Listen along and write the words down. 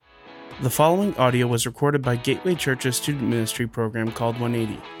The following audio was recorded by Gateway Church's student ministry program called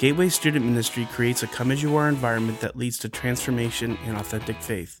 180. Gateway Student Ministry creates a come-as-you-are environment that leads to transformation and authentic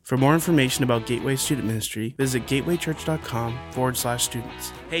faith. For more information about Gateway Student Ministry, visit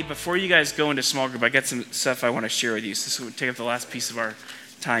gatewaychurch.com/students. Hey, before you guys go into small group, I got some stuff I want to share with you. So this will take up the last piece of our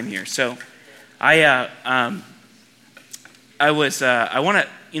time here. So I've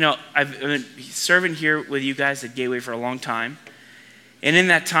been serving here with you guys at Gateway for a long time. And in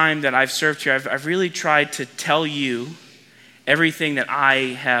that time that I've served here, I've really tried to tell you everything that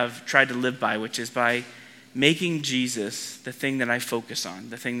I have tried to live by, which is by making Jesus the thing that I focus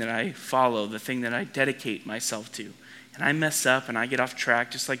on, the thing that I follow, the thing that I dedicate myself to. And I mess up and I get off track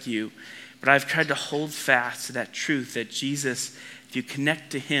just like you. But I've tried to hold fast to that truth that Jesus, if you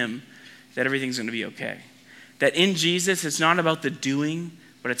connect to him, that everything's going to be okay. That in Jesus, it's not about the doing,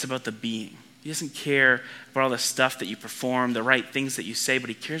 but it's about the being. He doesn't care about all the stuff that you perform, the right things that you say, but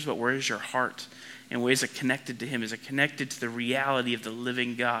he cares about where is your heart and where is it connected to him? Is it connected to the reality of the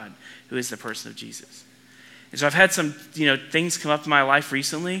living God who is the person of Jesus? And so I've had some, things come up in my life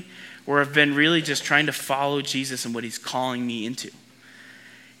recently where I've been really just trying to follow Jesus and what he's calling me into.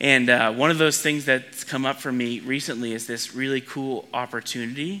 And one of those things that's come up for me recently is this really cool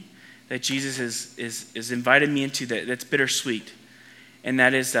opportunity that Jesus has invited me into that's bittersweet. And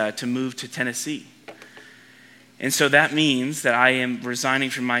that is to move to Tennessee. And so that means that I am resigning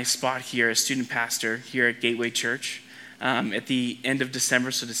from my spot here as student pastor here at Gateway Church at the end of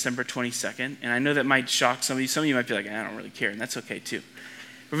December, so December 22nd. And I know that might shock some of you. Some of you might be like, I don't really care, and that's okay too.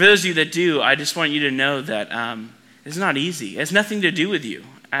 But for those of you that do, I just want you to know that it's not easy. It has nothing to do with you.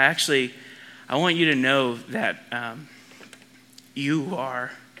 I want you to know that you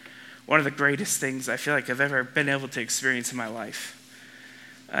are one of the greatest things I feel like I've ever been able to experience in my life.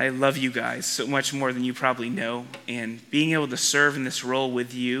 I love you guys so much more than you probably know, and being able to serve in this role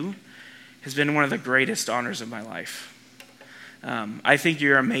with you has been one of the greatest honors of my life. I think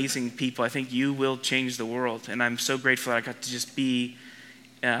you're amazing people. I think you will change the world, and I'm so grateful that I got to just be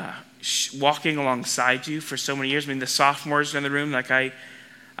walking alongside you for so many years. I mean, the sophomores in the room, I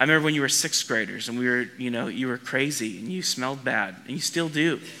remember when you were sixth graders, and you were crazy, and you smelled bad, and you still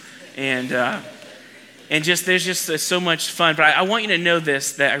do, And there's just so much fun. But I want you to know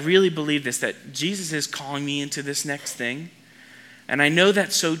this, that I really believe this, that Jesus is calling me into this next thing. And I know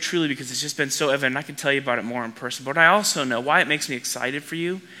that so truly because it's just been so evident. I can tell you about it more in person. But I also know why it makes me excited for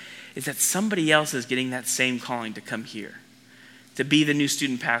you is that somebody else is getting that same calling to come here, to be the new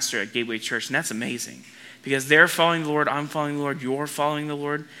student pastor at Gateway Church. And that's amazing because they're following the Lord, I'm following the Lord, you're following the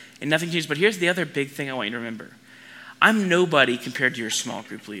Lord, and nothing changes. But here's the other big thing I want you to remember. I'm nobody compared to your small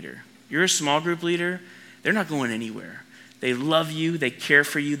group leader. You're a small group leader. They're not going anywhere. They love you. They care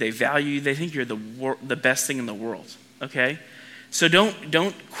for you. They value you. They think you're the best thing in the world, okay? So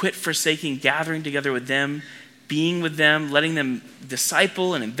don't quit forsaking gathering together with them, being with them, letting them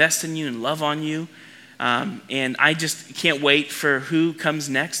disciple and invest in you and love on you. And I just can't wait for who comes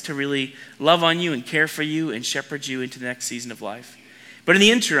next to really love on you and care for you and shepherd you into the next season of life. But in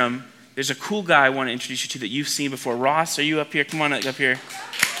the interim, there's a cool guy I want to introduce you to that you've seen before. Ross, are you up here? Come on up here.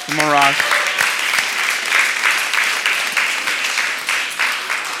 Come on, Ross.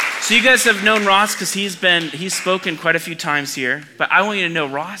 So you guys have known Ross because he's spoken quite a few times here. But I want you to know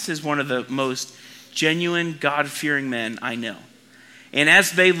Ross is one of the most genuine, God-fearing men I know. And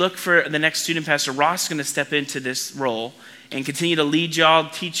as they look for the next student pastor, Ross is going to step into this role and continue to lead y'all,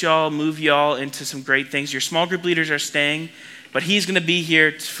 teach y'all, move y'all into some great things. Your small group leaders are staying, but he's going to be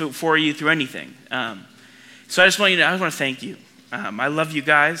here for you through anything. So I just want to thank you. I love you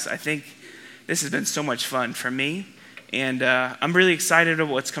guys. I think this has been so much fun for me. And I'm really excited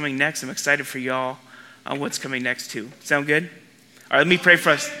about what's coming next. I'm excited for y'all on what's coming next too. Sound good? All right, let me pray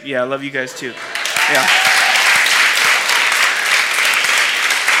for us. Yeah, I love you guys too. Yeah.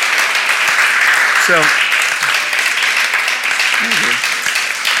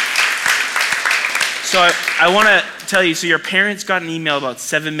 So I want to tell you, so your parents got an email about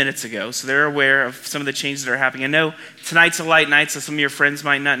 7 minutes ago, so they're aware of some of the changes that are happening. I know tonight's a light night, so some of your friends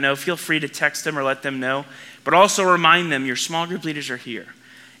might not know. Feel free to text them or let them know. But also remind them your small group leaders are here.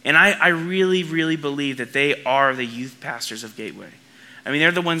 And I really, really believe that they are the youth pastors of Gateway. I mean,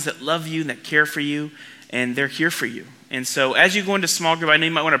 they're the ones that love you and that care for you, and they're here for you. And so as you go into small group, I know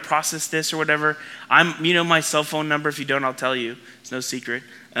you might want to process this or whatever. My cell phone number. If you don't, I'll tell you. It's no secret.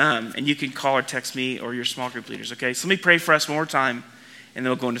 And you can call or text me or your small group leaders, okay? So let me pray for us one more time, and then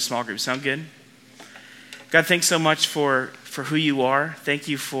we'll go into small group. Sound good? God, thanks so much for who you are. Thank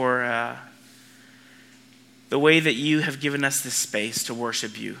you for the way that you have given us this space to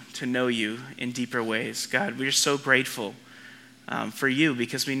worship you, to know you in deeper ways. God, we're so grateful for you,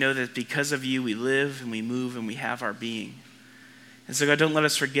 because we know that because of you we live and we move and we have our being. And so God, don't let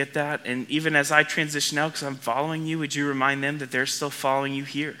us forget that. And even as I transition out, because I'm following you, would you remind them that they're still following you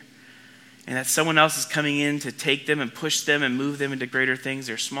here? And that someone else is coming in to take them and push them and move them into greater things.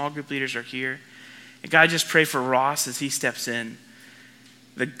 Their small group leaders are here. And God, I just pray for Ross as he steps in.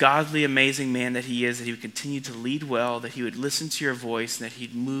 The godly, amazing man that he is, that he would continue to lead well, that he would listen to your voice, and that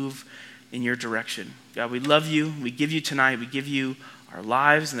he'd move in your direction. God, we love you. We give you tonight. We give you our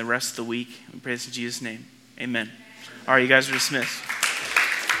lives and the rest of the week. We pray this in Jesus' name. Amen. All right, you guys are dismissed.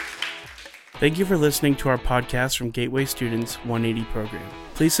 Thank you for listening to our podcast from Gateway Students 180 program.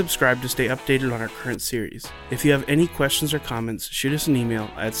 Please subscribe to stay updated on our current series. If you have any questions or comments, shoot us an email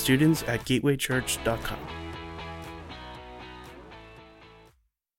at students@gatewaychurch.com.